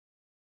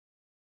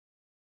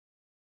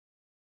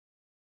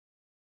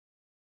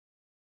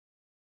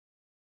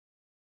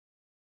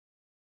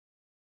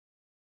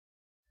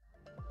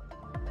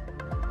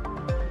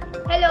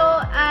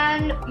Hello,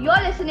 and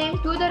you're listening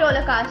to the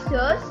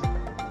Rollercasters,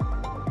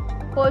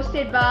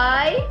 hosted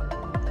by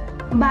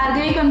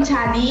Bhargavi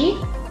Kamchadi,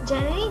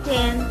 Janani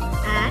Jayan,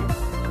 and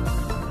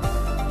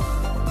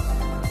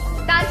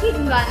Tansi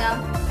Dungana,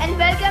 and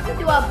welcome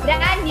to our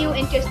brand new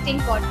interesting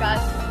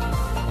podcast.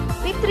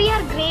 we three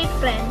are great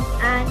friends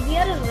and we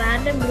are a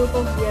random group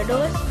of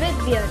weirdos with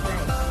weird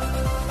lives.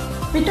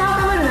 we talk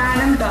about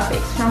random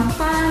topics from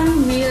fun,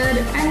 weird,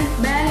 and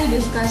barely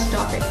discussed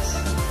topics.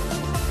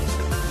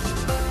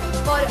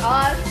 For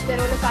us, the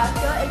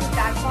Rollercaster is a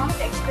platform to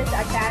express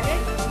our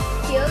talent,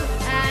 skills,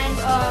 and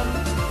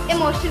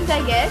emotions, I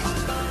guess.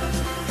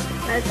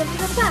 Welcome to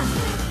the fun.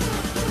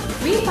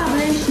 We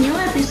publish new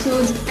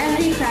episodes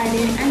every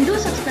Friday and do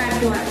subscribe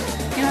to us.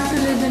 You have to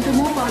listen to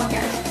more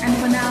podcasts. And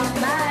for now,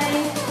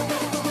 bye.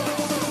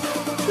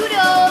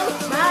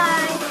 Toodles!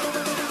 Bye.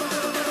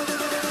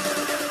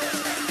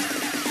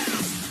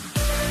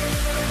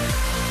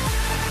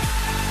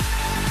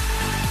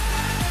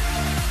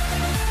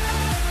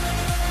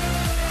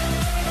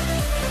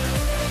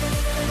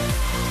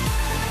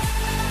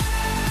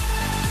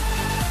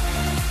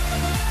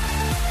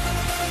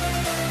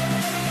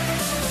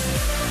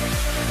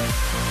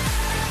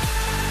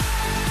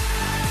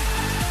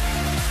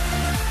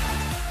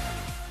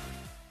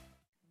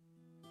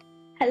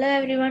 Hello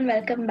everyone,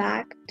 welcome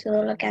back to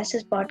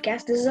Rollercasters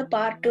podcast. This is a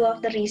part 2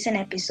 of the recent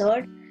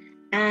episode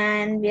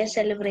and we are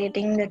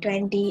celebrating the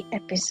 20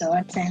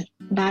 episodes and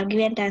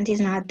Bhargavi and Tansi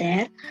is not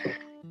there.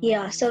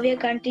 Yeah, so we are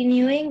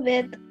continuing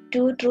with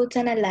 2 truths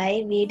and a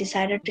lie. We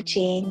decided to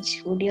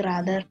change Would You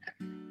Rather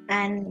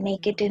and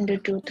make it into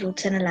 2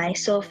 truths and a lie.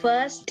 So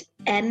first,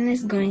 Errin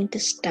is going to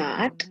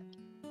start.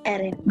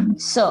 Errin.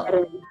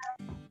 So,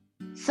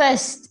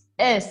 first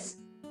is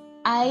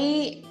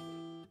I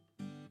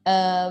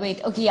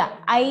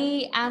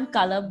am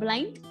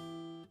colorblind.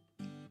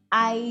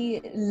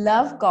 I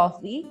love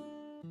coffee.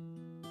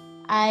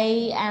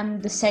 I am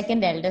the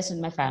second eldest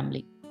in my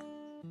family.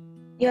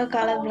 You're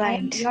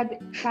colorblind.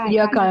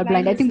 You're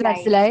colorblind. I think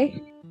that's a lie.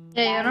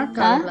 Yeah, you're not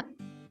Huh? colorblind.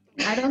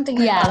 I don't think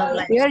you're Yeah,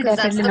 colorblind. you're Because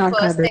that's definitely the not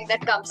first colorblind. thing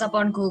that comes up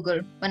on Google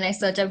when I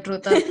search up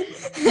truth and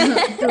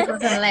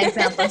lie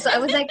example. So I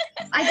was like,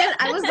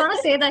 I was gonna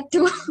say that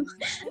too.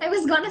 I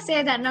was gonna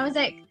say that, and I was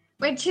like,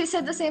 wait, she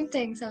said the same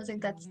thing. So I was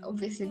like, that's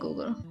obviously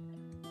Google.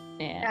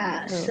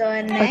 Yeah, True.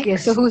 so next. Okay,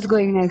 so who's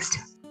going next?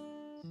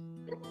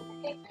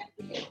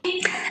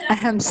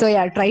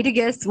 Try to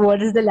guess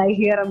what is the lie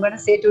here. I'm gonna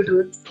say 2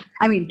 truths.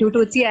 I mean, 2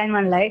 truths here and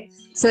 1 lie.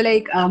 So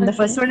the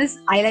first one is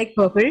I like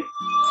purple.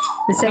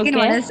 The second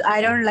Okay. one is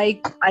I don't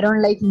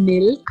like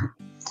milk.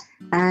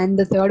 And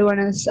the third one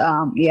is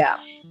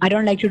I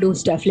don't like to do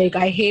stuff. Like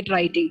I hate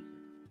writing.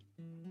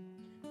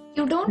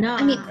 You don't. No.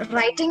 I mean,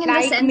 writing in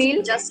Like the sense milk?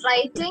 of just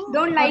writing.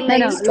 Don't or like like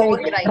milk.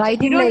 story like writing.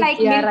 writing You don't like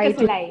like milk writing.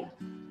 as a lie.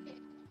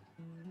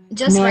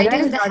 Just No, that writing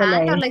is with the not a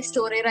hand lie. or like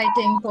story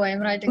writing, poem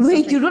writing.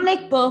 Wait, stuff you like don't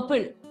like purple?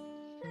 that.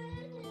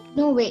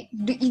 No, wait.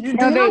 Do you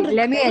No, not wait, like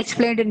let me milk?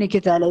 explain to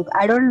Nikitha. Like,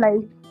 I don't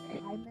like.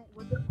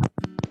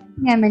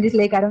 I mean, just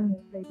like, I don't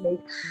like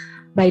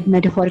write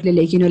metaphorically,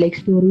 like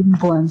stories and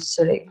poems.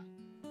 So, like,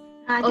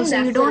 I Oh, think so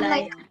you that's a don't lie.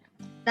 like.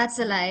 That's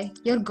a lie.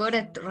 You're good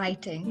at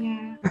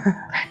writing. Yeah.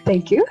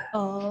 thank you.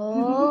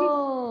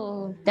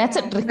 Oh, that's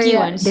a tricky yeah,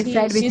 one.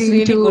 decide She's between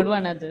really 2. good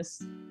one at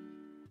this.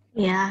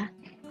 Yeah.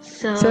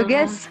 So, So,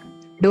 guess,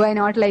 do I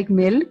not like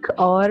milk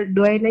or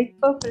do I like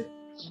purple?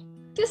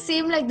 You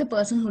seem like the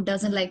person who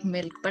doesn't like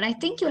milk, but I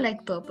think you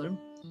like purple.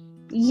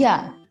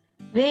 Yeah.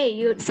 wait,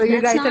 you. So,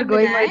 you that's guys are not the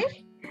going lie? with.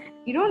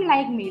 You don't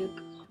like milk.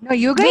 No,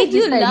 you guys Wait,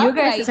 you decide. You love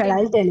guys decide.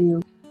 writing. I'll tell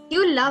you.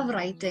 You love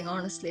writing,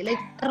 honestly. Like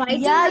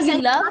writing. Yeah, in the you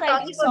sense, love I'm not writing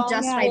talking about songs,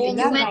 just Yeah, writing. you You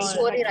love meant writing,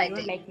 story but you writing.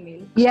 don't like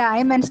milk. Yeah,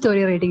 I meant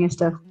story writing and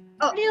stuff.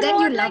 Oh, You then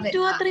wrote you love like it.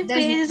 2 or 3 Then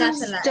pages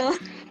that's of a lie. stuff.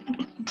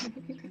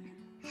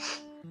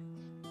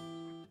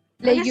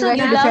 Like, Okay, you so guys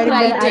you are love deciding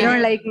that I writing.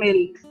 don't like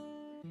milk.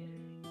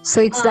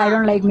 So, it's the I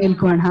don't like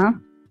milk one, huh?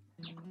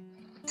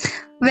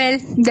 Well,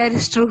 that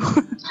is true.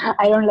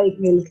 I don't like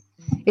milk.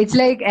 It's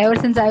like ever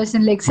since I was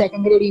in like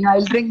second grade,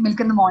 I'll drink milk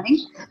in the morning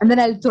and then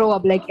I'll throw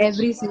up like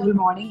every single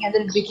morning, and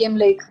then it became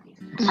like,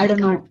 I don't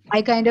know.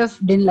 I kind of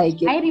didn't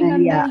like it. I And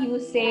remember yeah. you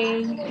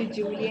saying to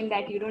Julian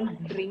that you don't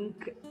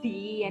drink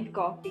tea and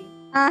coffee.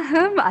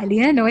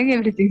 Alina knowing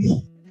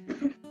everything.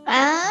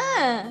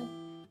 Ah.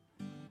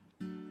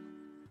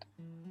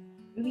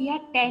 We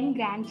had 10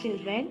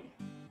 grandchildren.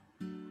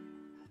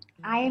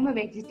 I am a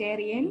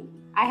vegetarian.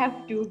 I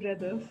have 2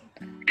 brothers.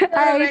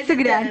 It's the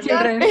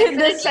grandchildren.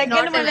 The second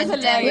not one a is a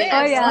lie. vegetarian.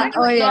 Oh, yeah. Not,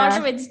 Oh, yeah. not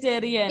a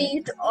vegetarian.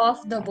 Meat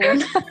off the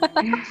bone.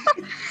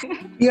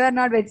 You are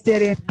not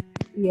vegetarian.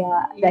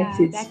 Yeah, that's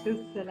it. That is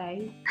the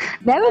lie.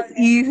 That was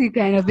easy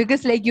kind of,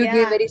 because like you Yeah.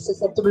 gave very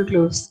susceptible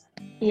clues.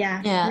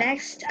 Yeah. Yeah.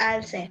 Next,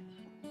 I'll say.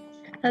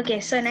 Okay,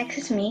 so next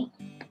is me.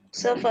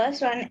 So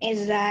first one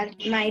is that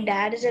my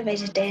dad is a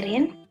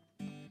vegetarian.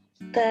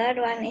 Third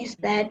one is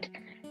that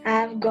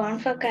I've gone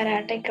for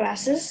karate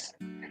classes.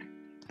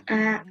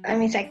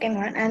 Second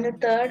one. And the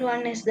third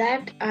one is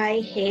that I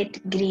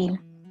hate green.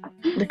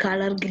 The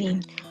color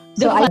green.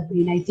 So I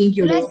think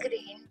you Like know.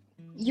 green.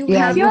 You Yeah,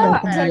 have you to go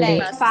definitely. karate Your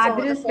classes.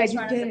 father So is the first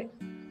one is vegetarian.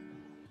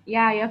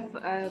 Yeah, your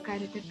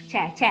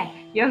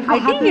your I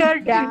think father your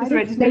is dad is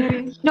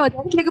vegetarian. like, no,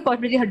 there's like a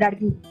possibility her dad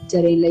can be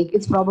vegetarian. Like,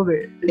 it's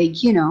probable.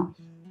 Like,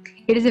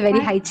 it is a very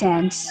What? high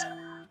chance.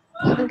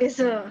 Okay,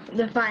 so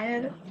the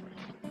final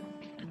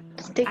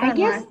stick I on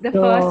guess what? the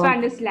first So,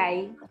 one is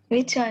lie.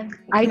 Which one?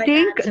 I My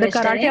think dad's the karate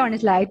vegetarian? one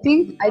is lie. I Oh,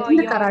 think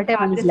the your karate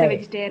one father is is a lie.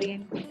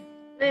 vegetarian.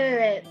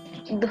 Wait.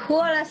 Who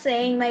all are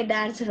saying my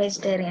dad's a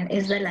vegetarian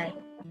is the lie?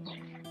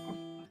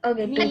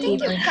 Okay, Me. two I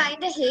think you people.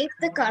 kind of hate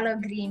the color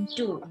green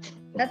too.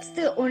 That's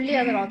the only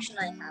other option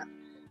I have.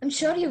 I'm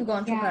sure you've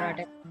gone for Yeah.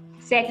 karate.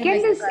 You Second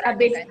like the is a karate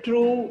bit kind.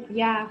 true.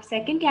 Yeah,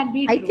 second can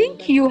be I true.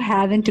 think you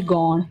haven't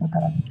gone for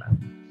karate class.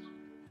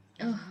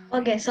 Oh,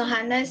 Okay, so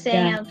Hannah is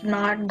saying Yeah. I've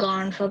not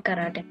gone for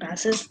karate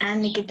classes,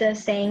 and Nikita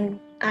is saying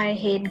I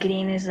hate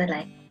green is a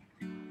lie.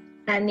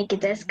 And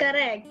Nikita is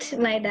correct.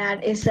 My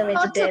dad is a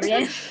thought so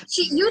vegetarian.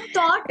 because you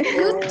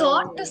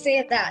thought to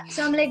say that.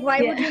 So I'm like,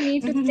 why would you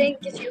need to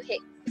think if you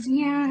hate?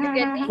 You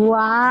get me? Yeah.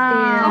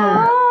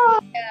 Wow.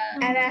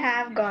 And I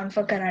have gone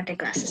for karate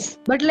classes.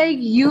 But like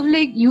you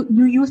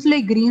used to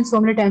like green so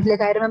many times.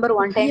 Like I remember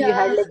one time you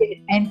had Yeah. like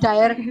an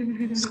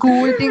entire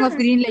school thing of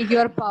green, like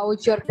your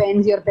pouch, your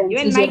pens, your Even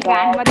pencils, my your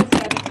bag. grandmother's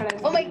favorite color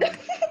is Oh my green. god,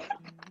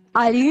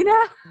 Alina,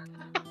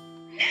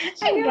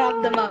 she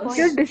dropped the mouse.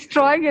 you're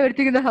destroying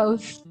everything in the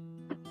house.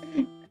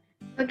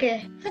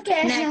 Okay,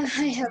 Okay, Next.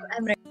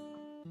 I'm ready.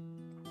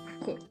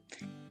 Cool.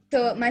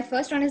 So my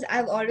first one is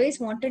I've always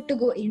wanted to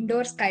go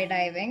indoor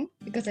skydiving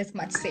because it's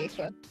much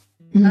safer.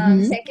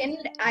 Mhm.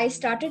 Second, I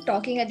started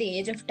talking at the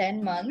age of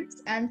 10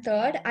 months. And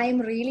third, I'm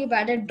really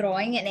bad at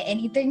drawing and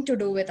anything to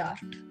do with art.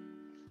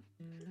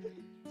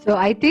 So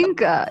I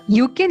think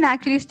you can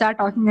actually start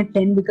talking at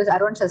 10 because I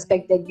don't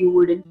suspect that you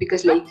wouldn't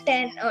because like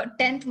Not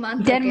 10th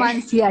month. 10 okay.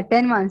 months, yeah,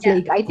 10 months. Yeah.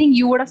 Like I think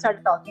you would have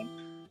started talking.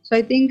 So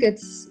I think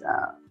it's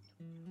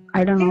I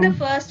I don't think know. the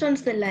first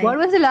one's the lie. What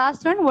was the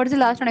last one? What is the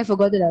last one? I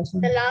forgot the last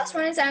one. The last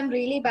one is I'm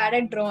really bad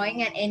at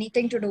drawing and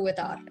anything to do with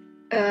art.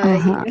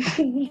 Uh-huh.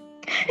 You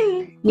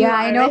Yeah,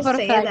 I know always for a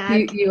say fact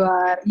that.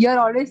 you're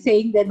always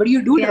saying that, but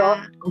you do draw.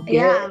 Yeah, Okay.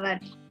 yeah, but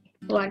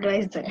what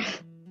was that?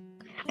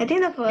 I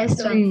think the first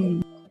so-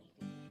 one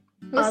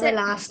Who or the said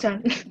last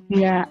one.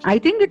 Yeah, I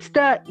think it's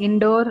the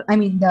indoor. I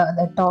mean the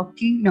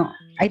talking. No,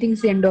 I think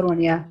it's the indoor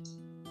one. Yeah.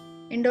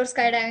 indoor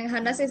skydiving?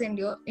 Hannah says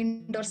indoor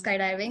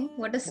skydiving.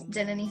 What does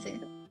Janani say?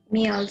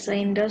 Me also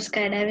indoor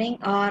skydiving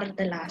or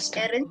the last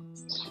one.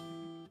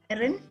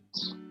 Errin?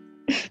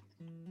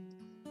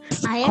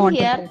 I am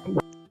here. Contemplating.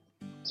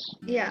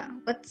 Yeah.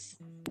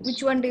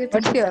 Which one do you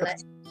think What's is your- the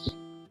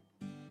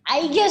lie?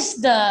 I guess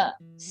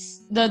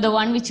the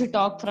one which you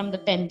talk from the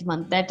 10th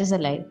month, that is a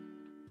lie.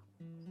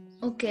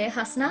 Okay,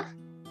 Hasna?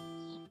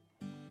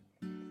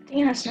 I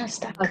think that's not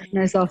stuck.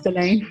 Toughness of the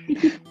line.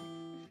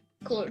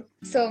 Cool.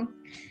 So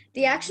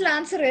the actual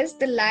answer is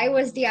the lie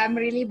was the I'm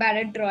really bad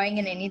at drawing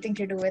and anything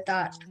to do with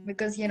art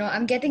because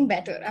I'm getting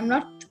better. I'm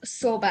not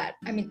so bad.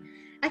 I mean,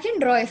 I can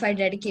draw if I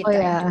dedicate Oh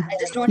time yeah. to it. I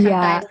just don't have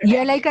Yeah. time to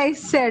Yeah. Like I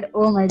said.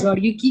 Oh my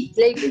God. You keep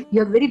like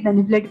you're very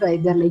manipulative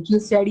either. Like you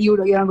said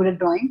you're not good at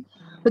drawing,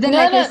 but then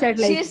like I said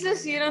like she's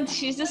this,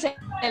 she's the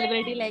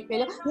celebrity. Like,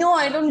 no,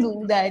 I don't do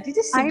that. You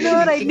just I simply know,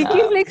 right? making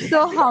Nikki's up. like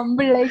so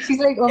humble. Like she's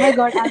like, oh my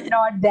God, I'm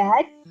not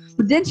that.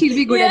 But then she'll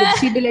be good at it.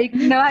 She'll be like,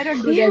 no, I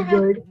don't do that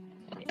good.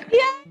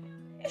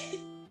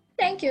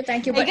 Thank you. I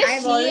But guess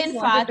I've she always and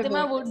wanted to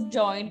Fatima go. would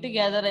join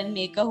together and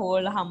make a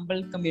whole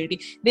humble community.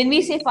 When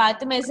we say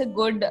Fatima is a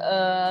good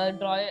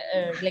drawer,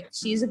 like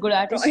she's a good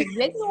artist, she'd be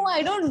like, no,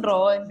 I don't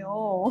draw,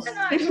 no.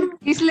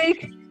 She's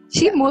like,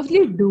 she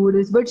mostly do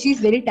this, but she's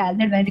very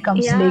talented when it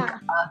comes to like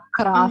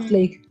craft.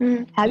 Like,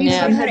 have you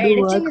Yeah. seen Her her do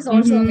editing work? is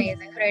also Mhm.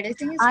 amazing. Her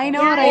editing is I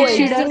know, Yeah, right? yeah,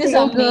 She yeah. does Everything is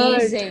so good.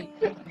 amazing.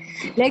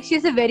 Like she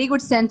has a very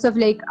good sense of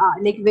like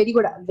very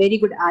good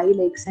eye,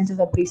 like sense of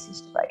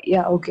appreciation.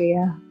 Yeah, okay,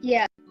 yeah.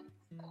 Yeah.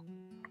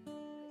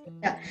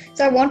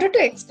 So I wanted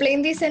to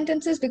explain these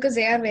sentences because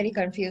they are very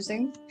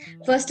confusing.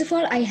 First of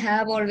all, I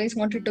have always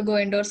wanted to go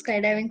indoor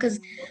skydiving because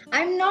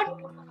I'm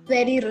not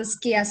very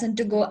risky as in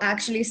to go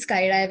actually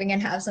skydiving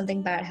and have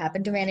something bad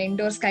happen to me. And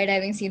indoor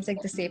skydiving seems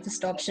like the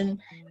safest option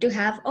to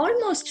have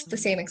almost the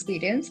same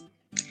experience.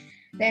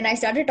 Then I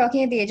started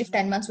talking at the age of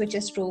 10 months, which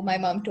is true. My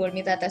mom told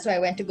me that. That's why I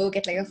went to go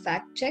get like a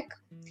fact check.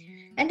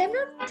 And I'm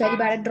not very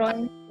bad at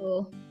drawing.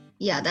 So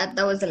yeah, that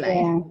was a lie.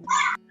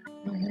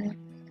 Yeah.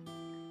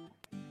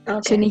 So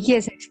Okay. Nikki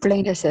has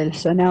explained herself.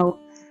 So now,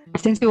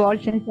 since you all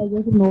finished, I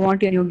guess we'll move on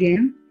to a new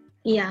game.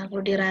 Yeah,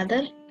 would you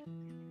rather?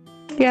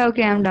 Yeah,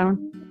 okay, I'm down.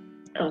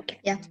 Okay.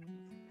 Yeah.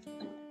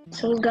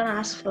 So who's gonna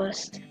ask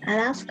first? I'll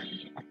ask.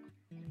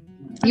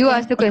 You Okay.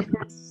 ask the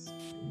questions.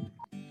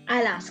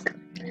 I'll ask.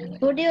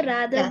 Would you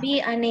rather Yeah. be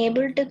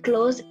unable to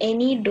close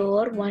any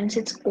door once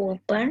it's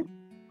open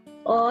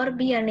or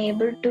be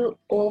unable to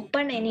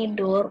open any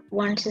door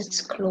once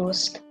it's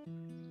closed?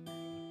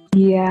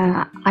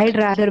 Yeah, I'd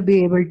rather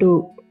be able to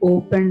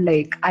open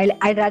like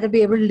I'd rather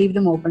be able to leave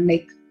them open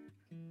like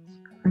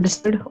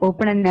understood,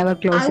 open and never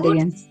close I it would-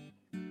 again.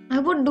 I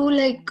would do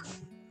like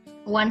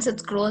once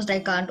it's closed, I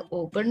can't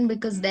open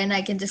because then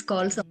I can just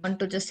call someone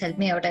to just help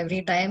me out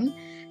every time.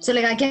 So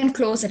like I can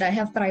close it. I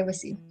have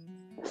privacy.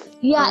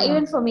 Yeah,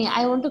 even for me,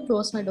 I want to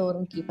close my door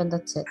and keep, and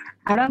that's it.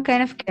 I don't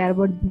kind of care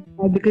about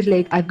that because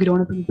like I've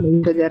grown up in a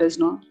place where there is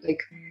no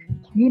like,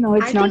 it's I not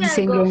think the I'll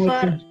same go growing for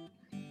up.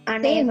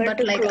 unable but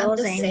to like, I'm close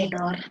just any saying.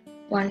 door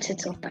once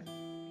it's open.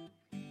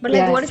 But like,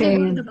 Yeah, what if you go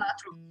to same. the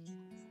bathroom?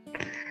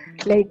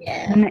 Like,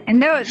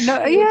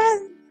 no, yeah.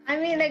 I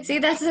mean, like, See,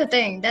 that's the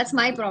thing. That's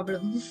my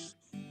problem.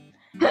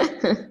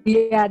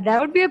 Yeah, that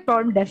would be a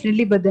problem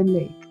definitely. But then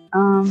like,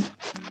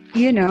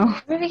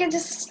 maybe we can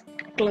just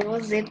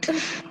close it.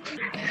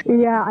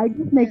 yeah, I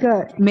just make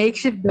a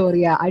makeshift door.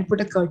 Yeah, I'd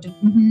put a curtain.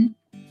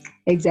 Mm-hmm.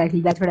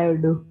 Exactly, that's what I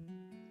would do.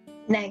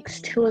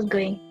 Next, who's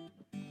going?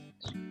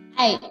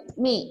 Hey,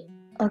 me.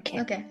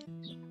 Okay. Okay.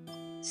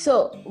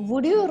 So,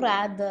 would you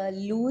rather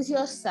lose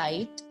your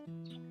sight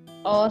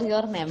or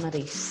your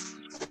memories?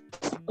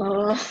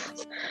 Oh.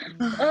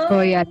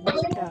 Oh yeah,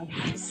 that's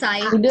tough.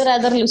 Sight. Would you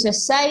rather lose your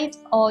sight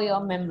or your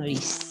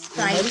memories?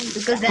 Sight,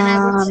 because then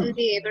I would still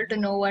be able to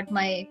know what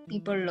my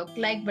people look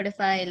like. But if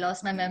I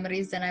lost my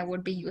memories, then I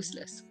would be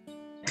useless.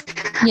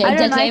 Yeah, I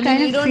don't know, exactly. I I mean, kind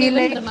we of don't feel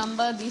even like-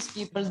 remember these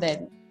people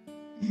then.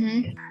 I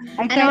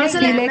And kind of also,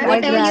 feel like,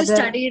 like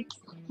I'd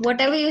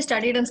whatever you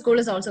studied in school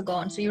is also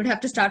gone. So you'd have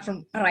to start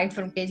from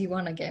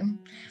KG1 again,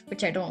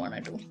 which I don't want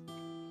to do.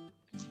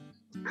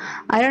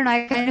 I don't know.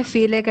 I kind of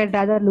feel like I'd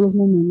rather lose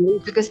my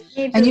memories because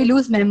Me when you too.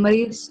 lose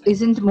memories,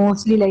 isn't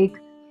mostly like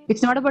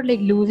it's not about like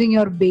losing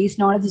your base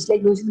knowledge. It's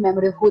like losing the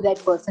memory of who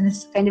that person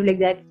is. Kind of like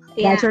that.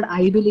 That's what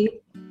I believe.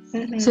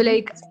 Mhm. So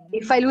like,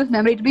 if I lose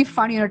memory, it'd be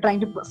fun, trying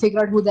to figure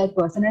out who that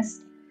person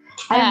is.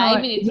 I don't Yeah, know.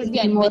 I mean, it would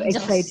be more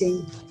adventurous.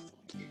 exciting.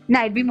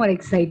 No, it'd be more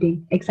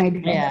exciting.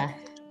 Exciting. Yeah.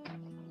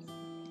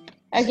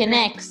 Okay,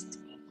 next.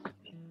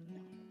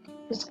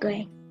 Who's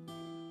going?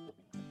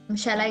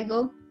 Shall I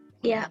go?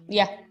 Yeah.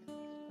 Yeah.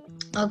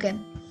 Okay.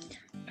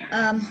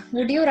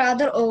 Would you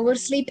rather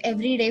oversleep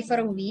every day for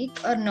a week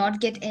or not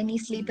get any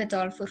sleep at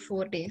all for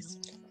 4 days?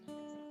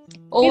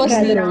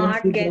 Oversleep.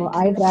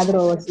 I'd rather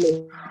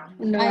oversleep.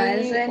 No, I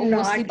I said not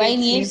oversleep. I get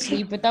need sleep.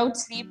 sleep. Without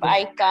sleep,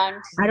 I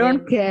can't. I don't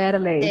live. care.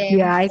 Like, Same.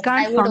 yeah, I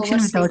can't I would function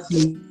oversleep. without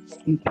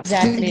sleep.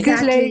 Exactly.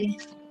 Because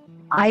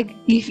like,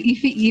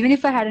 even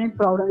if I had any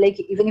problem, like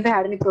even if I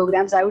had any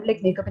programs, I would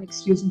like make up an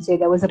excuse and say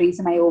that was the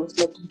reason I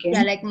overslept. Okay.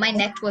 Yeah, like my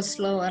neck was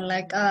slow or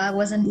like I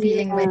wasn't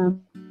feeling well.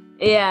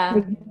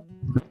 Yeah.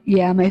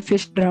 Yeah, my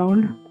fish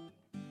drowned.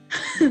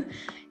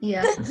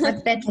 Yeah, my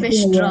pet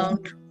fish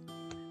drowned.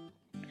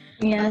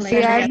 Yeah, Oh my so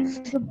Yeah, I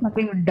next. did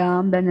something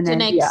dumb and then So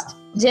next, yeah.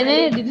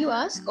 Janani, did you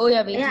ask? Oh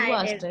yeah, wait, Yeah, you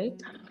I asked, did.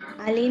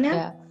 right? Alina?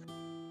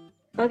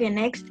 Yeah. Okay,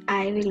 next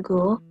I will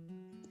go.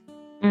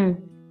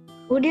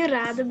 Would you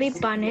rather be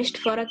punished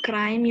for a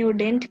crime you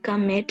didn't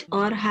commit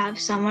or have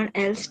someone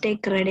else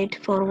take credit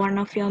for one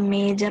of your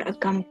major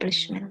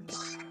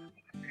accomplishments?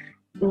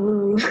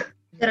 Ooh.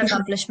 Their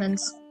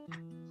accomplishments.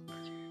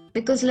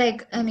 Because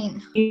like, I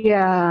mean,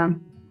 Yeah.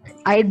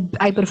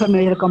 I prefer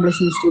major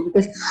accomplishments too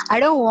because I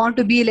don't want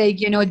to be like,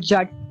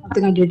 judged for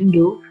something I didn't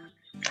do.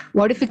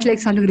 What if it's like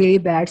something really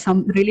bad,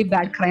 some really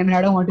bad crime, and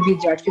I don't want to be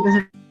judged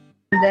because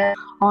then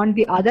on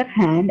the other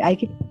hand, I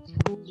can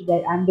prove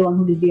that I'm the one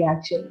who did the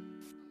action.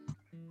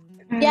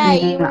 Yeah,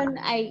 Yeah. even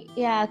I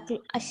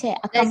say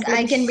like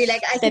I can be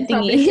like, I can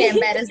publicly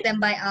embarrass them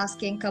by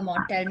asking, come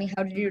on, tell me,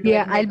 how did you do it?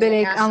 Yeah, And I'll be they'll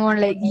like, ask I'm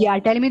on like, me. yeah,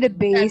 tell me the I'll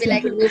base, be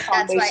like, and the that's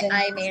why foundation.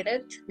 I made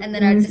it. And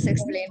then I'll just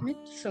explain it.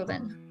 So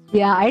then,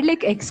 Yeah, I'd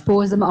like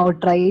expose them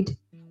outright.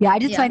 Yeah, I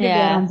just find that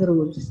they're on the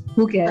rules.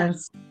 Who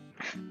cares?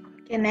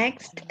 Okay,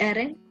 next,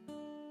 Errin.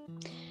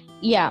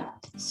 Yeah.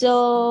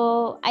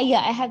 So I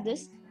have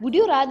this. Would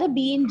you rather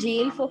be in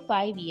jail for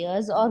 5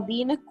 years or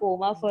be in a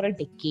coma for a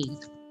decade?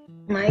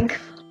 My God.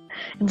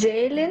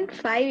 Jail in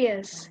 5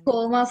 years.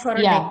 coma for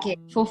a Yeah, decade.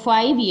 for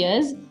 5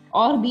 years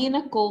or be in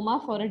a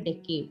coma for a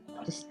decade.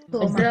 Just a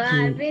Coma. Bro,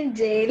 I've decade. been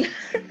jail.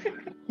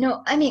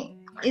 No, I mean,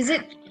 is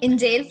it in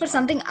jail for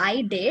something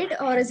I did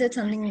or is it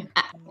something?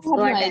 I have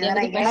no idea, Whatever, but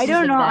I the guess. I question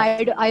don't is know.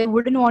 like that. I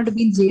wouldn't want to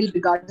be in jail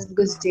regardless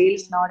because jail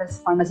is not as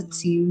fun as it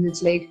seems.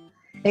 It's like,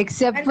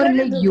 except I'd for go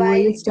to like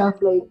Dubai. UAE stuff,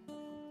 like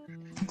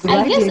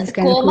I Dubai jail guess is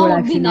kind of coma cool. would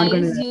be Actually, not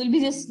gonna nice. lie. You'll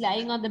be just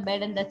lying on the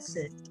bed and that's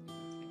it.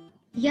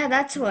 Yeah,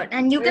 that's what.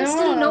 And you can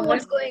still know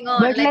what's going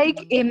on. But like,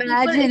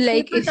 imagine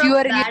like people if talk you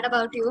are in bad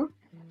about you,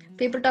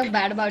 people talk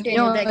bad about you, and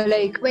you're like,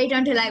 like wait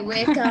until I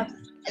wake up,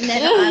 and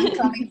then I'm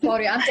coming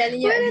for you. I'm telling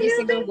you every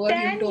single word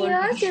you 10 told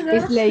years, me. you're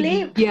it's gonna like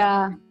sleep.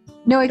 yeah.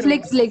 No, it's True.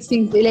 like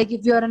things like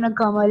if you're in a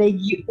coma, like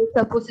you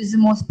suppose this is the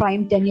most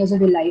prime 10 years of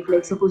your life.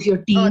 Like suppose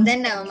you're teens. Oh,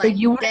 then never Like mind.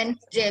 you Then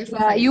jail for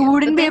yeah, 5 you years.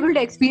 wouldn't be Okay? able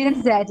to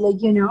experience that. Like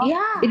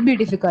Yeah. it'd be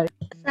difficult.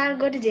 So I'll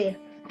go to jail.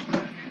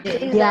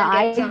 Please, Yeah,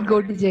 I'll get I'd some.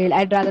 go to jail.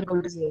 I'd rather go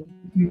to jail.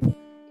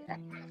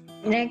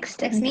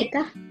 Next, Next me?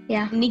 Nikita.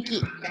 Yeah. Nikki.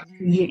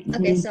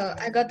 Okay, so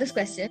I got this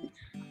question.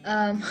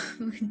 Um,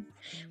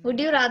 would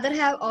you rather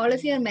have all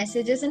of your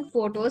messages and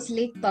photos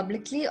leaked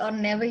publicly or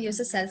never use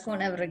a cell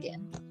phone ever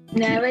again?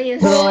 Never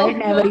use Bro, Oh, I'd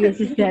never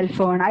use a cell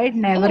phone. I'd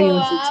never Oh,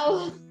 use it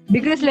wow.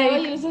 because Never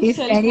like use a if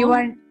cell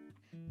anyone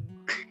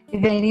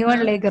If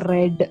anyone like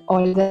read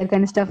all that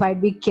kind of stuff,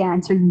 I'd be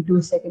cancelled in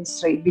 2 seconds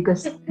straight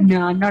because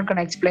no, I'm not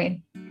gonna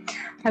explain.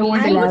 I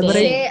won't I would elaborate.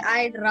 say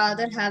I'd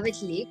rather have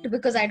it leaked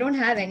because I don't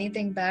have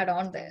anything bad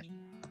on there.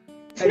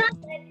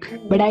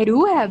 But I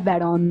do have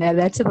that on there.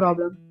 That's a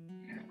problem.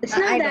 It's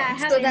not I that I don't.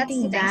 have So that's the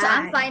anything thing. So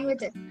I'm bad. fine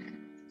with it.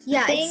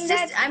 Yeah, Saying it's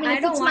just, that I mean, I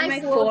if don't it's want my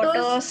my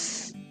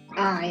photos,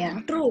 photos. Yeah.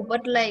 true,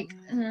 but like,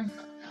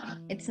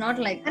 it's not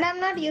like, And I'm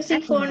not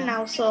using phone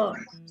now, so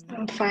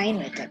I'm fine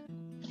with it.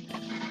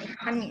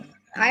 I mean,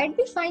 I'd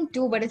be fine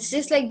too, but it's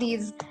just like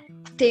these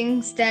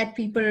things that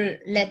people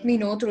let me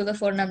know through the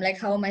phone. I'm like,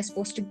 how am I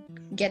supposed to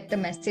get the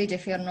message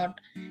if you're not,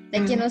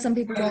 like, you know, some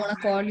people don't want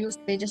to call you, so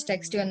they just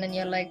text you, and then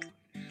you're like,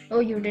 oh,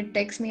 you did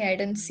text me, I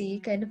didn't see,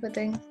 kind of a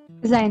thing.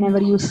 Because I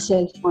never use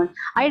cell phone.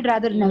 I'd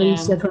rather never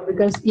use cell phone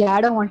because I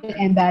don't want to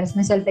embarrass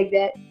myself like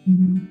that.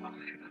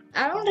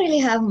 I don't really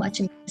have much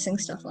embarrassing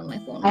stuff on my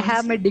phone. I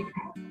have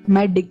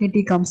my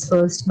dignity comes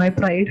first, my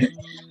pride.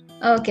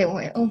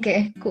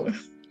 Okay, cool.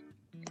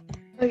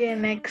 Okay,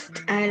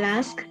 next I'll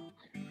ask.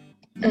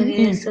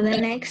 Okay, so the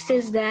next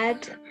is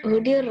that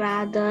would you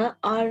rather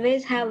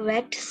always have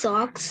wet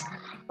socks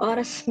or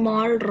a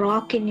small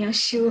rock in your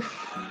shoe?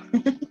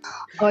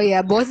 Oh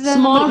yeah, both of them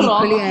Small are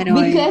equally rock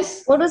annoying.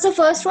 because What was the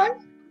first one?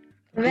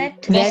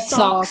 Wet Wet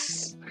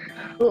socks.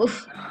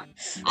 Oof.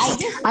 I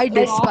just I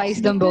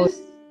despise them both.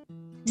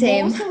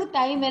 Same. Most of the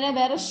time when I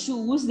wear a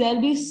shoes,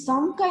 there'll be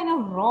some kind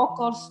of rock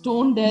or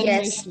stone there in my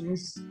Yes.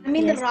 shoes. I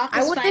mean, Yes. the rock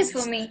I is would fine just-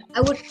 for me.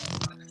 I would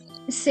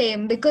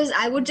same because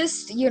I would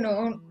just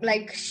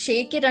like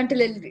shake it until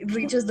it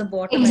reaches the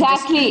bottom. and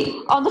just- Exactly.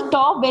 On the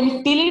top,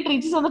 when till it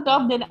reaches on the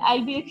top, then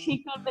I'll be like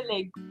shaking on my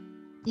leg.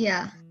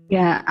 Yeah.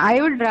 Yeah, I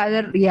would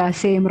rather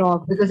same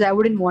rock because I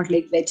wouldn't want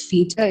like wet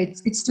feet.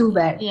 It's too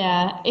bad.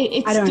 Yeah,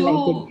 it's I don't too.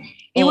 like it.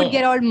 It would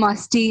get all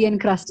musty and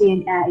crusty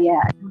and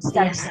it would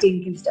start Yeah.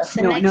 stink and stuff.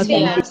 So No, next no, we'll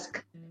thank you.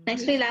 ask.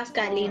 Next we'll ask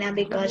Alina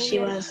because she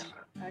was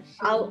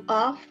out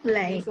of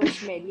line. So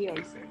smelly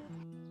also.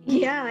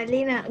 Yeah,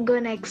 Alina, go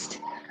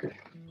next.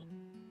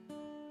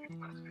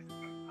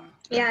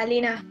 Yeah,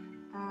 Alina.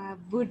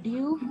 Would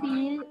you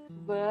feel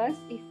worse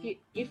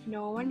if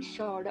no one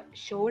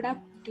showed up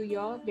to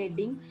your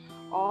wedding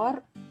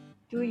or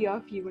to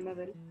your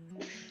funeral?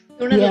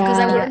 Because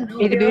I wouldn't know.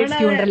 It'd be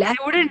funeral. I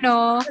wouldn't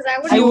know. 'Cause I I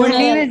wouldn't wouldn't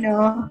Funeral. even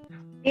know.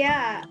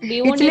 Yeah.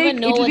 We won't It's even like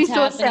know it'll be what's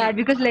so happening. sad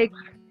because like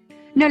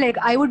no, like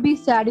I would be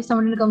sad if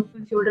someone will come to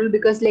my funeral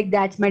because like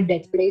that's my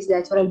death place.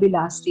 That's where I'll be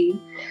last seen.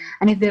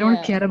 And if they don't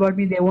Yeah. care about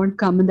me, they won't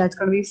come, and that's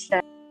gonna be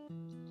sad.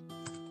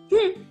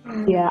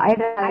 Yeah,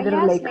 I'd I rather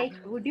asked like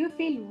would you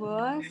feel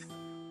worse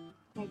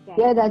like that?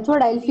 yeah, that's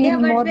what I'll feel Yeah,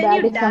 but more when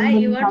bad you if die,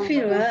 someone you won't comes.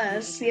 feel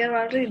worse. You're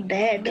already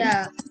dead.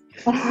 Yeah.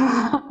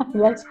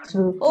 That's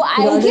true. Oh,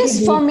 You're I already guess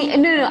dead. for me,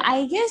 no.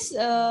 I guess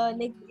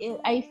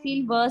I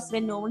feel worse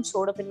when no one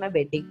showed up in my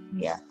wedding.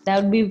 Yeah,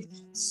 that would be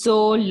so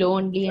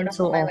lonely and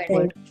so for my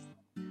awkward.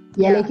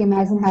 Yeah, Yeah. like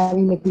imagine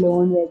having like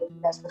lone wedding.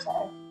 That's so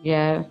sad.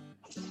 Yeah.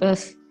 Ugh.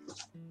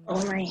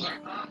 Oh my.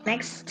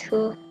 Next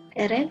to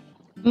Errin.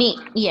 Me,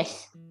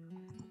 yes.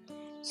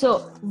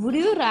 So, would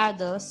you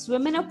rather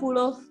swim in a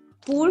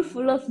pool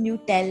full of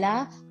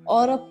Nutella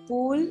or a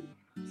pool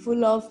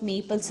full of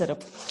maple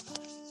syrup?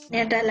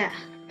 Nutella.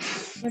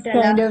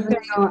 Kind of,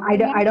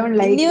 I don't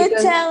like because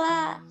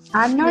Nutella.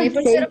 I'm not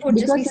Maple saying syrup would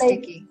just be because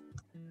like sticky.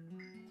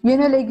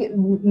 like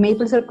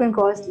maple syrup can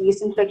cause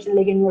yeast infection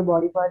like in your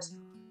body parts,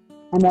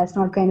 and that's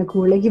not kind of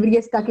cool. Like if it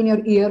gets stuck in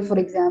your ear, for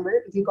example,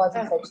 it will cause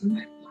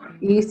infection,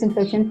 yeast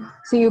infection.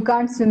 So you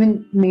can't swim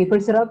in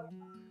maple syrup.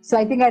 So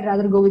I think I'd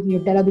rather go with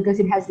Nutella because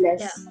it has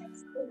less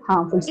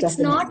harmful stuff. It's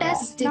in not it.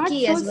 as It's not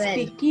sticky so as well.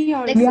 sticky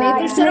or Like Yeah,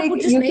 maple it's syrup like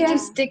would just you make you can-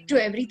 stick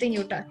to everything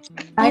you touch.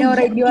 I know,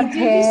 right? Your It will be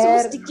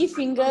hair. so sticky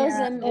fingers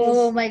and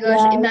Oh my gosh!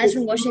 Yeah,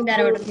 Imagine like- washing that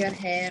out of your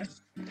hair.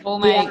 oh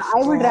my Yeah,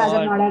 I would rather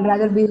God. not. I'd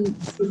rather be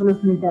full of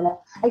Nutella.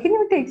 I can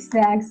even take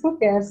snacks. Who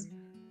cares?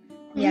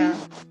 Yeah.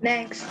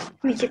 Next.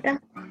 Nikita.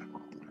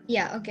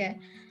 Yeah. Okay.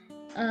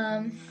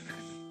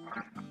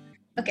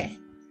 Okay.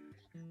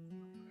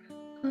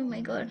 Oh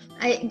my god.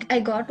 I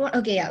got one.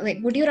 Okay, yeah.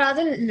 Wait. Would you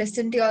rather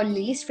listen to your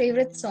least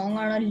favorite song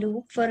on a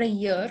loop for a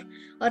year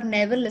or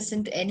never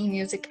listen to any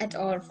music at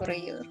all for a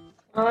year?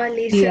 Oh,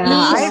 Lisa. Yeah,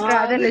 Least- I'd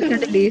rather listen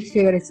to least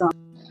favorite song.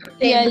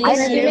 Yeah, Because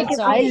least I feel favorite like if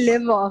song. I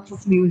live off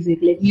of music.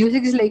 Like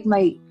music is like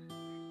my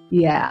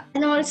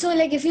And also,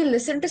 like, if you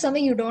listen to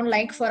something you don't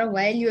like for a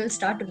while, you will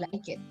start to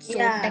like it. So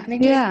Yeah.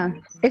 technically, yeah.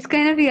 It's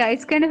kind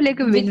of like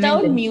a win-win.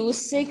 Without thing.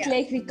 music,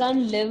 like we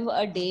can't live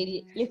a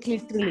day, like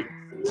literally.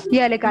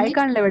 Yeah, like I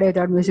can't live a day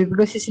without music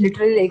because it's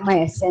literally like my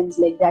essence.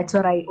 Like that's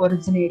where I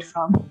originate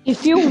from.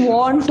 If you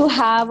want to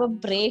have a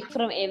break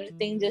from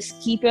everything,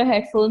 just keep your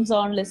headphones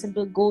on,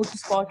 go to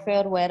Spotify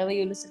or wherever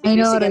you listen to I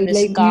know, music and right?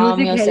 just Like calm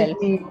music yourself.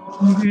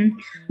 helps me.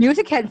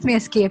 Music helps me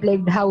escape,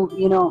 like how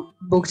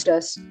books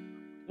does.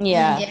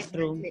 Yeah, yeah,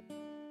 true. exactly.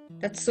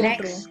 That's so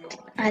Next. true.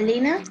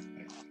 Alina.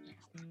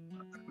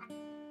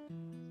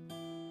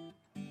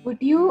 Would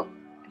you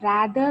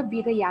rather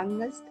be the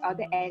youngest or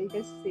the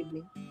eldest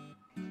sibling?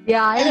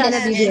 Yeah, I'd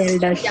rather be the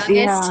eldest.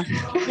 Yeah.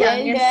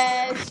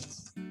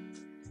 Youngest.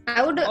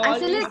 I feel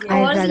Always, like yeah.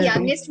 all I'd the rather be.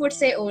 youngest would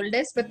say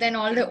oldest, but then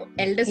all the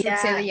eldest would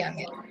say the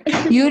youngest.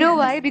 You know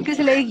why? Because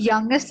like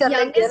youngest are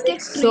like they're Youngest like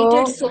gets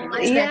treated so. so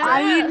much Yeah, better.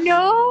 I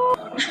know.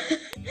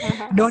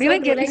 Don't So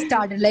even true. get me Like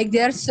started. Like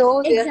they're so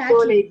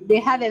exactly. like they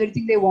have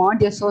everything they want.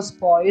 They're so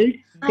spoiled.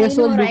 They're I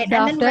so know, right? looked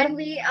And then after. when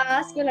we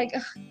ask, we're like,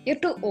 "Ugh, you're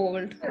too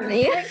old." Yeah,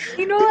 Like,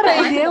 you know, right?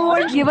 I'm They not.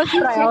 won't give us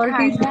Please check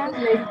priorities Hannah.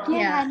 because like Nikki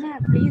and Yeah. Hannah,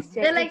 please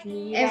They're check like, with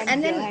me and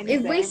and then Janani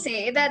if we Jayan.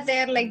 say that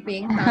they're like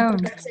being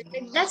pampered, they'll say,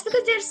 like, that's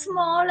because they're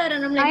smaller.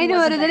 And I'm like, I who know,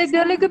 was right? it that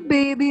They're said? like a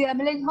baby. I'm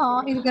like,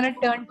 huh? He's gonna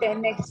turn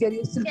 10 next year.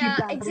 You still keep Yeah,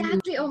 pampering him.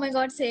 exactly. Oh my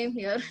God, same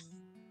here.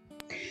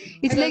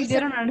 It's I like was they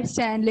don't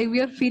understand. Like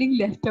we are feeling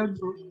left out,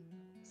 bro.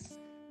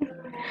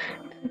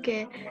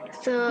 Okay,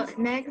 so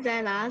next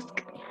I'll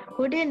ask,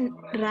 would you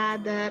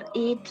rather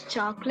eat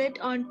chocolate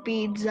on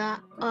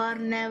pizza or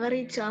never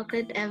eat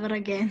chocolate ever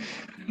again?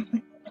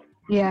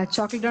 Yeah,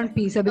 chocolate on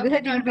pizza because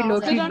I chocolate think on it'll be pizza.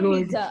 low-key Chocolate on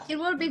good. pizza It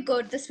would be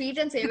good. The sweet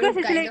and savory Because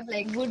would it's kind like of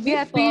like, would be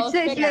yeah,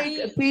 pizza is like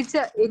perfectly.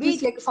 pizza. It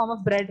is Wait, like a form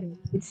of bread. Right?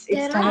 It's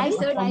there kind are of I a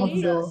dessert form of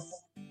tried. dough. pizzas.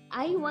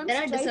 I once There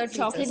are tried dessert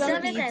chocolate pizzas.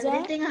 on Pizza with pizza.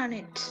 everything on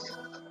it.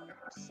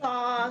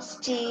 Sauce,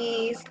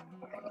 cheese.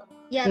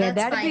 Yeah, Yeah, that's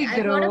that'd fine. be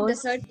I've heard of gross.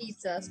 dessert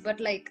pizzas, but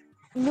like,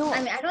 No, I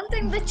mean, I don't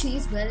think the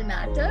cheese will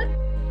matter.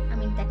 I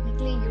mean,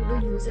 technically, you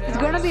do use it It's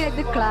for gonna like, be like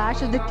the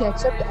clash of the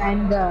ketchup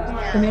and the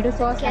yeah, tomato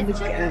sauce and the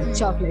ketchup.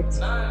 chocolates.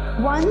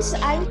 once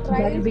I That'll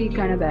tried be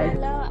kind of bad.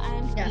 Nutella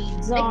and Yeah,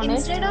 pizza like on it.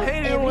 instead of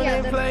Hate it every when they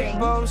other play thing,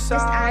 both just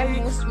add sides.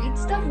 more sweet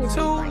stuff would be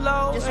Too fine.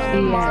 low Just in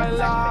on Yeah. my pizza,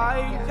 that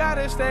way. life. Yeah.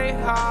 Gotta stay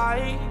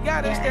high.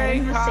 Gotta Yeah, stay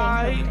Erin was saying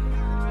high. something.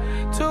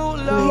 Too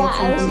Wait, low Yeah,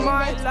 I was in something. saying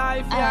my that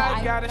life. Yeah, I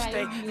I gotta tried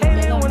stay. Hate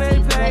Nutella it on when they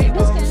pizza. play It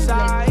was both kind of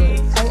like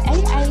sides.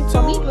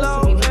 for Too me it was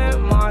low really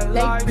in good. my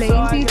Like life, so plain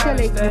I pizza,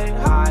 gotta like stay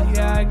high.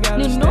 Yeah, I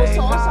gotta No stay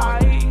sauce on high.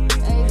 it.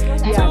 It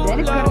was yeah, actually then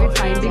it's Too gonna low be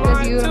fine in because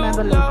my, you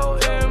remember too like low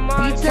in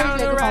my pizza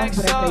is like a form of counteracts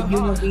bread. Like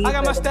you know, we I eat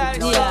got my bread on stacks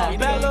pizza. up. Yeah.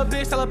 Bad little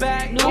bitch, tell her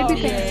back No, up. It'll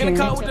be kind of In the same.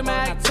 cut with the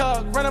Mac ketchup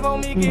tuck. Run up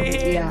on me, get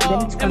hit Yeah, then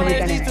up. it's And gonna my be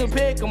hands kind needs to of.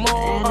 pick them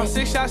all.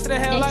 6 shots to the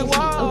head like Next is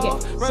me. Okay,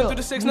 whoa. Run so through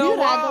the 6, would no you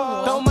rather wall.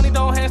 watch No money,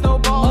 don't hands, no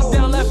balls. Up,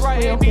 down, left, movies right,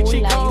 for your A, B, whole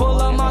cheek, life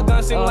pull or up my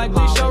gun, sing or like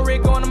please show Marvel?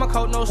 Rick going on my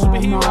coat, no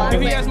superhero. Marvel.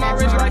 If he has my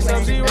That's wrist not right, a sub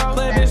question. zero.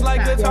 Play a That bitch is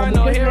like fact. guitar, Yeah,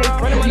 no because hero.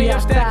 like Running money yeah,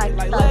 up stack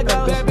like fact,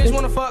 Lego. That bitch because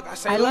wanna fuck, I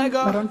say I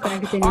Lego. don't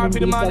connect with anyone RP the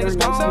beats. I mind don't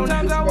like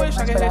Sometimes beats I that wish I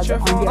much, could but hit your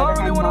on phone. the I other don't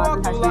really hand, wanna Marvel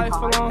walk has through my life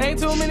heart. alone. Ain't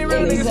too many real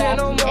niggas here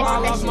no more. I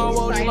lost my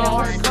woes in my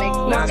heart Especially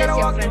cold. Spider-Man. Now I Like, gotta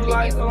who's walk just through your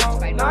life friendly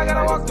neighborhood alone. Now I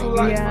gotta walk through Spider-Man?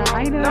 life Yeah,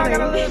 I alone. know, Now I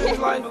gotta right? live this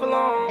life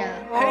alone.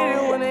 Yeah. Hate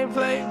it when they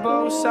play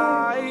both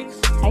sides.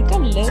 I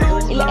can live. Too I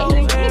low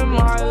literally in binge my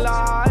watch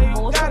life.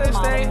 most of Gotta the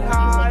stay Marvel movies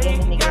high.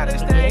 again and again Gotta and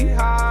stay again.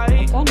 I high.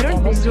 can't I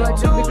don't ever binge watch stop.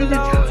 it Too because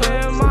low it in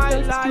hurts. It my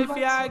hurts too life. much.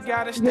 Yeah, I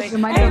gotta It stay. just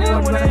reminds me Hate of it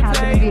what's when gonna they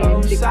happen play in the end.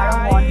 both Like I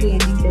don't want the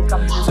sides. ending to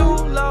come Too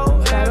true, low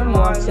so I in don't my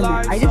watch them.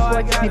 life, I so just I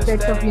watch gotta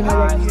snippets of stay like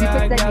high. snippets Yeah,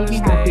 I that make gotta me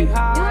stay happy. You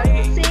high.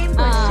 asked the same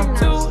question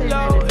Too last time,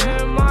 low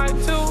Erin, in no? my,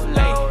 too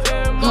low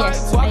in my.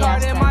 Yes, Walk I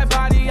hard asked in that. my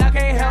body, I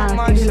can't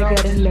help Seems like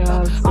myself. Erin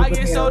loves I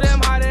get so damn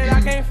superheroes. high that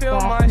I can't feel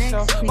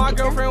myself. Next, My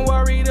Nikita. girlfriend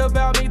worried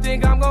about me,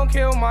 think I'm gonna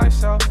kill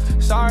myself.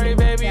 Sorry,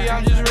 baby,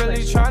 I'm just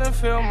really trying to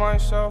feel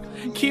myself.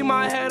 Keep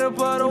my head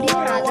above the Would you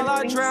water rather while I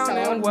drink drown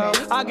sour in well.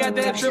 milk I or got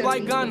that drip brush your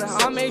like teeth Gunner. with I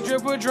soap? may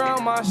drip or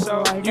drown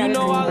myself. Bro, I You gotta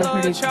know I drink brush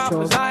my love teeth with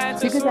choppers. soap I had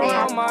to because I surround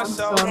have drunk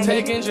myself. sour milk.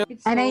 Taking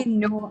And I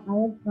know I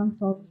have drunk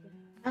sour milk.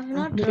 I've It's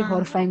not really drunk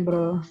horrifying,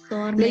 bro.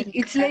 sour Like milk.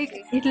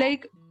 it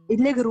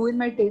like ruined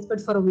my taste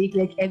buds for a week.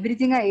 Like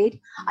everything I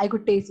ate, I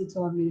could taste it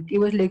sour milk. It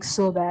was like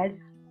so bad.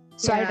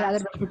 So I'd Yeah. rather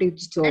brush my teeth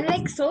with soap. And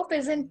like soap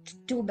isn't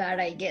too bad,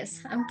 I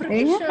guess. I'm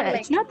pretty Yeah, sure like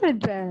it's not that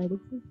bad.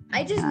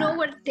 I just know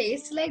what it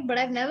tastes like, but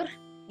I've never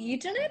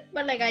eaten it.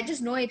 But like I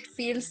just know it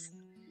feels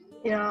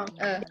Yeah.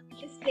 it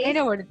I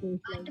know tastes what it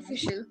tastes like.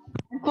 artificial.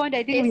 At one point,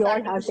 I think Tastes we all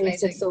have artificial, I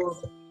tasted think. soap.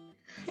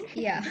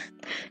 Yeah.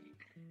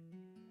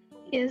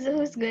 Yes,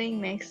 who's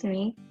going next?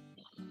 Me?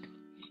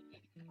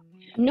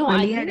 No, Alina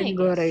Alina, I didn't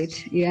go guess.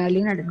 right. Yeah,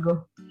 Alina didn't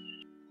go.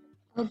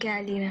 Okay,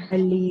 Alina.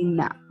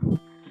 Alina.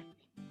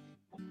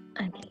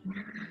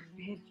 Alina.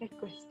 Here's a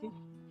question.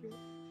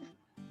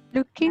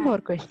 Looking for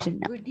question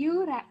now. Would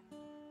you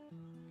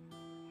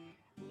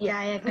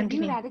Yeah, would you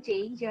continue. rather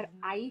change your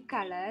eye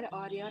color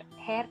or your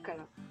hair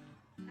color?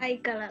 Eye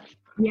color.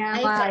 Yeah,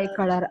 Eye my eye color.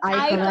 color. Eye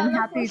Eye color. I'm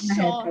color happy for with my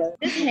hair sure. color.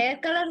 This hair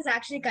color is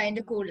actually kind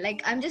of cool.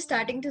 Like I'm just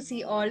starting to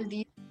see all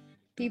these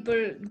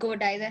people go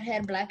dye their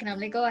hair black, and I'm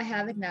like, oh, I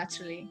have it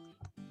naturally.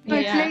 So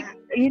it's Yeah. like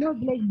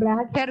like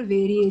black hair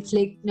vary. It's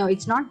like no,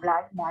 it's not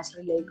black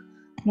naturally. Like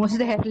most of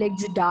the hair like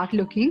just dark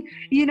looking.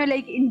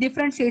 Like in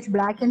different states,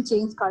 black can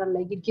change color.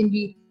 Like it can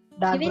be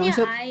dark Even brown. your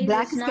So eyes,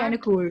 black it's is kind of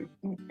not. cool.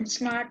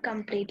 It's not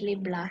completely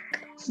black.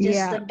 It's just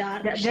Yeah, the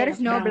dark there shade is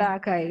of no brown.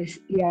 black eyes.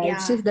 Yeah,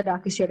 it's Yeah. just the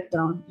darkest shade of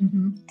brown.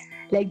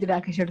 Like the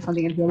darkest shade of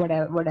something else,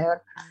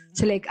 whatever.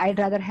 So like I'd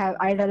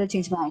rather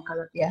change my eye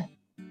color. Yeah.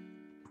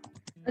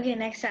 Okay,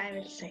 next I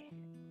will say.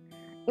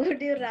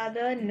 Would you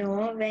rather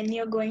know when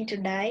you're going to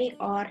die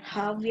or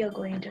how you're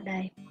going to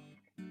die?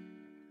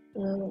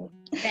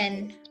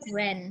 When?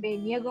 When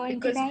you're going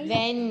to Because- die?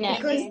 When?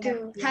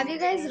 Because have you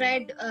guys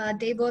read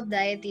They Both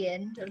Die at the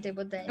End? Or They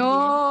Both Die at the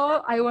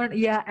No, I want.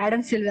 Yeah,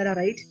 Adam Silvera,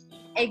 right?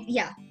 End?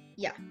 Yeah.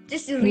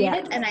 Just read Yeah.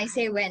 it and I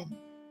say when.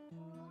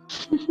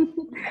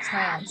 That's my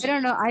I answer.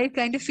 don't know. I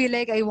kind of feel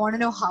like I want to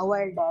know how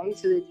I'll die,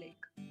 so that like,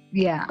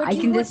 yeah, But I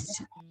you can would-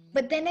 just.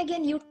 But then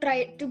again, you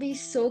try to be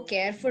so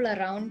careful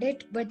around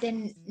it, but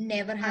then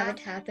never have it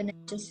happen. It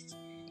just,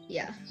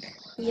 yeah.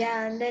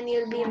 Yeah, and then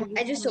you'll be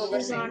I just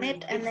focused overthink. on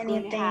it, and It's then going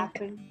you to think,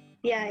 happen.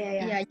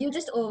 yeah. You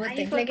just And you overthink.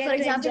 Like, forget for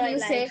to example, enjoy you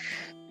say,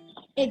 life.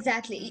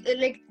 exactly.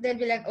 Like, they'll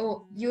be like,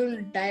 oh,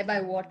 you'll die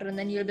by water. And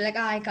then you'll be like,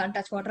 I can't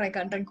touch water. I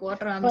can't drink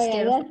water. I'm Oh yeah,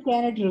 scared of that's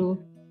kind of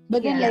true.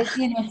 But then, Yeah.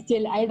 like,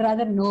 still, I'd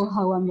rather know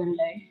how I'm gonna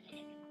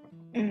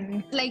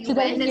die, Like, so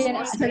that when I is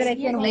can, so that I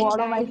possible. can Like,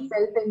 water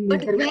myself in but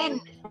misery, when?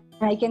 and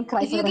I can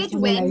cry If for you the get rest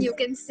of my when, life. you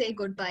can say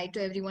goodbye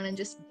to everyone and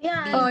just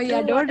Yeah. be- Oh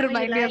yeah, do don't whatever you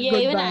remind me of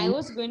like. Yeah, even I goodbye.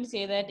 was going to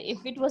say that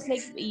if it was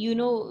like, you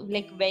know,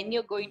 like when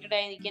you're going to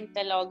die, and you can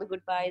tell all the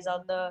goodbyes,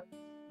 all the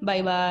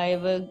bye bye,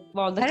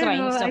 all the I don't crying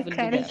know. I stuff will be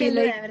kind of there. feel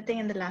Do like everything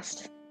in the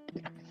last.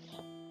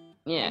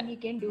 Yeah, And you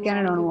can do Kinda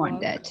all don't the want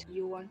work that.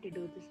 you want to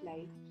do this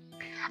life.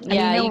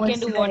 yeah, Alina you can wants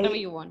do to whatever die.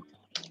 you want.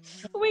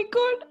 Oh my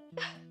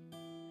god.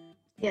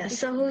 Yeah.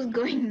 So who's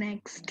going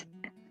next?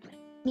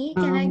 Me,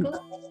 can I Um, go?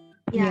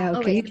 Yeah, Oh,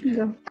 okay, you wait. can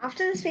go.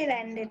 After this, we'll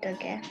end it.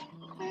 Okay.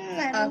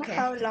 I don't Okay.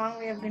 know how long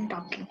we have been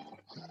talking.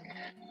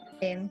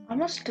 Same.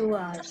 Almost 2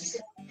 hours.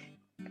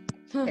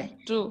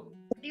 True.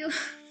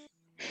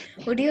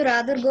 Would you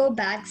rather go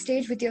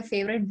backstage with your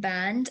favorite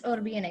band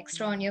or be an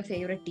extra on your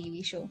favorite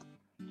TV show?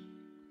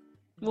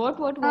 What?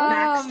 Very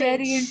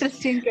Backstage.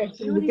 interesting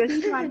question because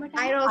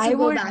I'd also I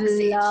go would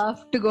backstage.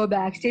 love to go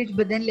backstage,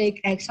 but then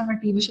like extra on a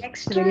TV show is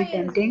Extra very is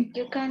tempting.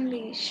 you can't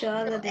be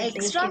sure that they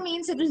Extra take it.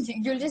 means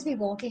you'll just be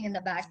walking in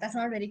the back. That's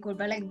not very cool.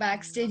 But like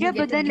backstage, Yeah, you get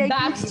but to then, meet like,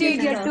 them, Backstage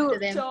you get get to talk to- to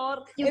them. Sure.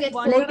 You If get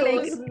One photos.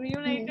 Direction is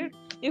reunited,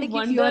 if Like,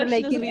 One if you're, Direction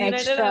like, is in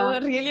reunited, extra- I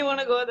really want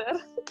to go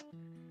there.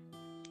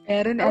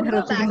 Erin I and would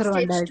her go opinion for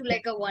One backstage to Direction.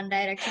 like a One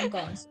Direction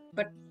concert,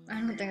 but I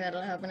don't think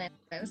that'll happen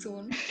anytime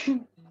soon.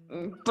 I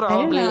don't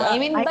Probably. know. I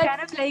mean, I but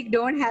kind of like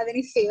don't have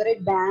any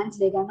favorite bands.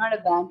 Like I'm not a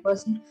band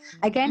person.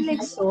 I kind of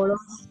like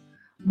solos,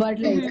 but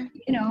like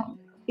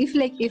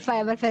if I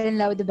ever fell in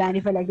love with the band,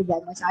 if I liked it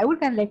that much, I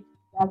would kind of like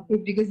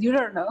backstage because you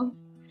don't know.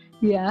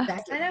 Yeah,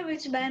 I know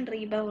which band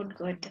Reba would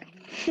go to.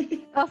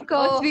 of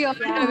course we all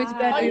know which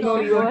band we know.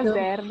 would She go was to.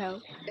 there now.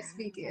 Yes,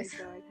 My BTS.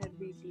 God, her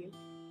BTS.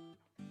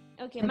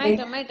 okay, my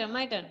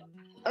turn.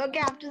 Okay,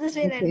 after this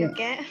we'll end,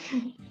 okay?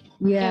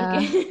 Yeah.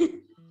 Okay.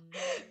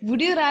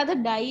 Would you rather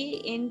die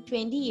in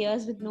 20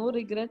 years with no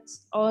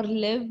regrets or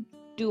live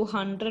to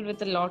 100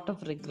 with a lot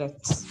of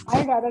regrets?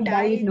 I'd rather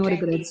die with in no 20.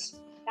 regrets.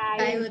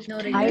 Die with no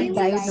I regrets. would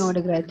die with no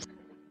regrets.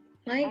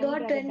 My would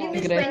god, rather 20 die means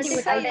with regrets. 25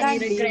 Without any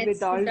live regrets,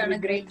 with all you've done a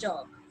great regrets.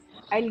 job.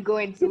 I'll go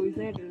and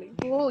suicide. Really.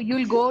 Oh,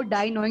 you'll go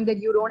die knowing that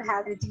you don't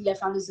have anything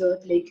left on this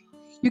earth. Like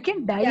you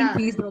can die in Yeah.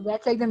 peace, bro.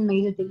 That's like the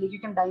major thing. Like you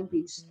can die in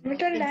peace. You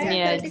can die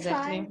Yeah, at 35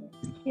 exactly.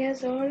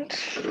 years old.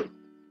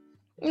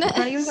 It's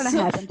not even gonna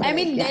happen. I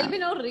mean, yeah. there'll be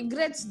no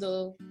regrets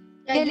though.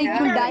 Yeah, like you you'll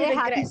won't die have a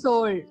happy regrets.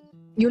 soul.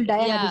 You'll die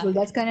a happy Yeah. soul.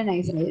 That's kind of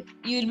nice, right?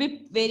 You'll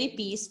be very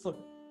peaceful.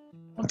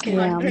 Okay,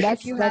 Yeah, 100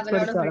 that's if you that's have a what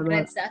lot it's of all about.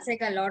 regrets, that's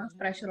like a lot of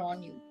pressure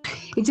on you.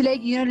 It's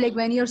like like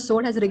when your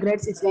soul has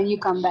regrets, it's when you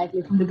come back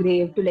like from the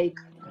grave to like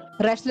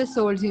restless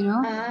souls.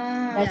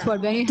 That's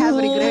what when you have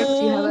regrets,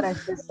 you have a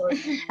restless soul,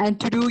 and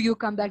to do you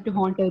come back to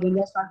haunt everything.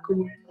 That's not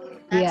cool.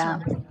 That's Yeah,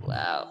 not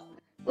Wow.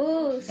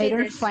 Oh, I see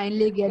don't this.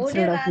 finally get Would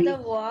rid you of me.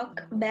 rather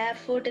walk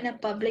barefoot in a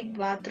public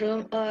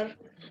bathroom or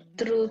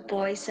through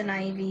poison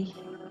ivy?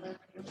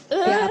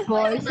 Yeah,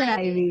 poison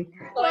ivy.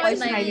 Poison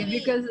Poison ivy ivy.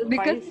 because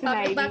Poison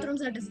Public ivy.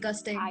 bathrooms are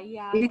disgusting.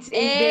 it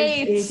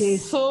Hey, is.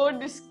 it's so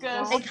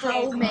disgusting. Like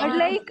how But many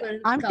like people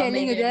I'm come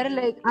telling you, in they're and-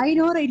 like I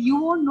know, right? You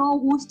won't know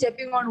who's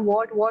stepping on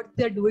what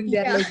they're doing.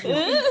 They're Yeah, like,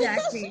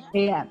 exactly.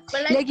 yeah.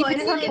 But Like if it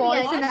is poison on ivy,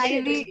 poison I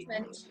think ivy,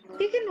 treatment.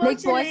 You can like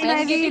watch your poison I'm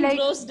legs. ivy, getting like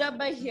grossed up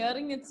by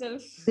hearing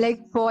itself.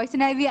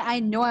 poison ivy. I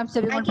know I'm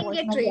stepping I on can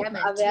poison get ivy. I'm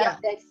treatment, aware yeah.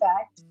 of that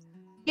fact.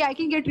 Yeah, I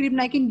can get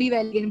treatment. I can be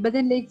well again. But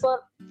then like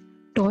for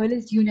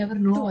toilets, you never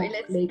know.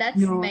 Toilets, Like that's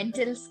no,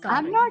 mental scarring.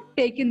 I'm not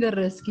taking the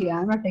risk. Yeah,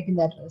 I'm not taking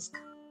that risk.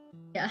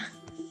 Yeah.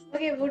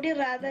 Okay, would you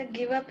rather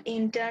give up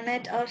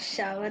internet or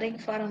showering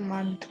for a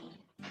month?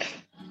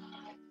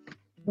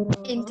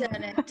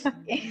 Internet. Um,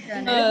 Because if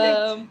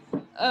you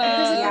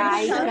Yeah, don't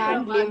I shower for a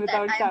can't live month,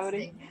 without I'm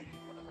showering. sick.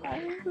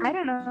 I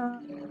don't know.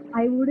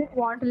 I wouldn't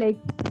want to like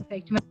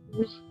affect my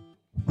sleep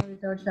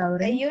without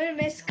showering. You will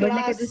miss But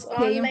like at the class,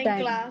 same online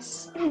time,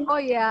 class. oh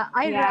yeah,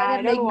 I'd Yeah, I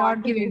rather don't like want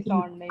not to give miss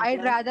internet. online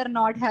I'd class. rather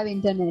not have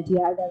internet. Yeah,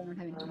 I'd rather not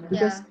have internet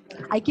because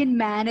I can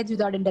manage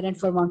without internet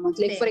for 1 month.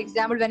 Like for Same.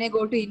 example, when I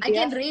go to I India,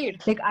 can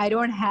read. like I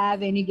don't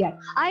have any gap.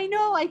 I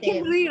know I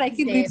can Same. read. I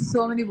can read Same.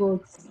 so many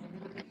books.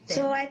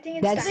 So I think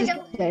it's That's time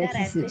just to end our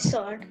that's it.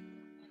 episode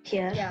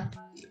here. Yeah.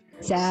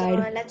 So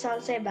Sad. let's all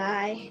say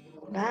bye.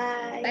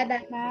 Bye. Bye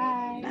bye.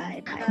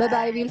 Bye. Bye. Bye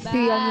bye. We'll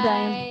see you on the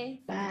time.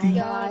 bye. Bye.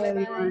 Bye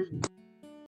everyone.